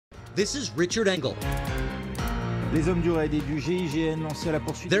This is Richard Engel.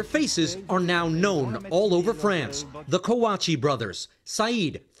 Their faces are now known all over France. The Kouachi brothers,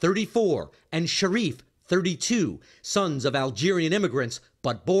 Said, 34, and Cherif, 32, sons of Algerian immigrants,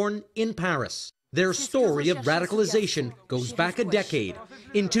 but born in Paris. Their story of radicalization goes back a decade.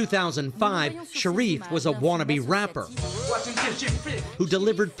 In 2005, Cherif was a wannabe rapper who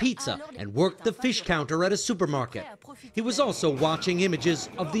delivered pizza and worked the fish counter at a supermarket. He was also watching images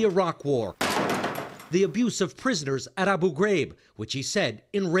of the Iraq War, the abuse of prisoners at Abu Ghraib, which he said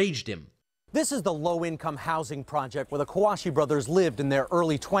enraged him. This is the low-income housing project where the Kouachi brothers lived in their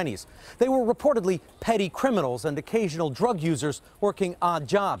early 20s. They were reportedly petty criminals and occasional drug users working odd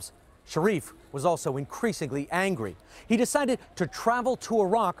jobs. Cherif was also increasingly angry. He decided to travel to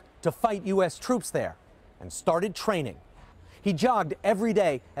Iraq to fight U.S. troops there and started training. He jogged every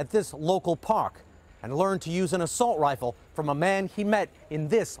day at this local park and learned to use an assault rifle from a man he met in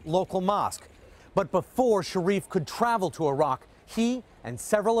this local mosque. But before Cherif could travel to Iraq, he and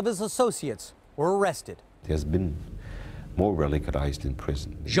several of his associates were arrested. He has been more radicalized in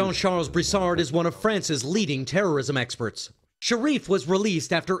prison. Jean-Charles Brissard is one of France's leading terrorism experts. Cherif was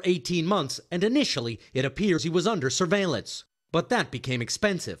released after 18 months, and initially it appears he was under surveillance. But that became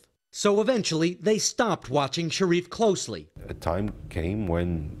expensive. So eventually they stopped watching Cherif closely. A time came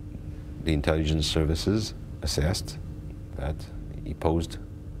when the intelligence services assessed that he posed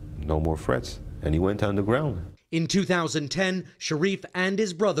no more threats, and he went underground. In 2010, Cherif and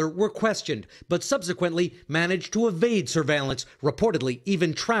his brother were questioned, but subsequently managed to evade surveillance, reportedly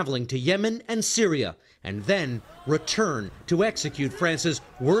even traveling to Yemen and Syria, and then return to execute France's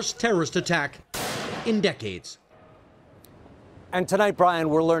worst terrorist attack in decades. And tonight, Brian,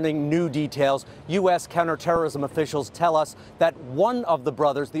 we're learning new details. U.S. counterterrorism officials tell us that one of the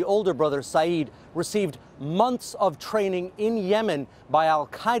brothers, the older brother, Said, received months of training in Yemen by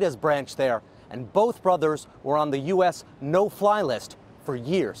Al-Qaeda's branch there. And both brothers were on the U.S. no-fly list for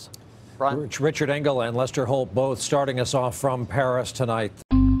years. Brian? Richard Engel and Lester Holt both starting us off from Paris tonight.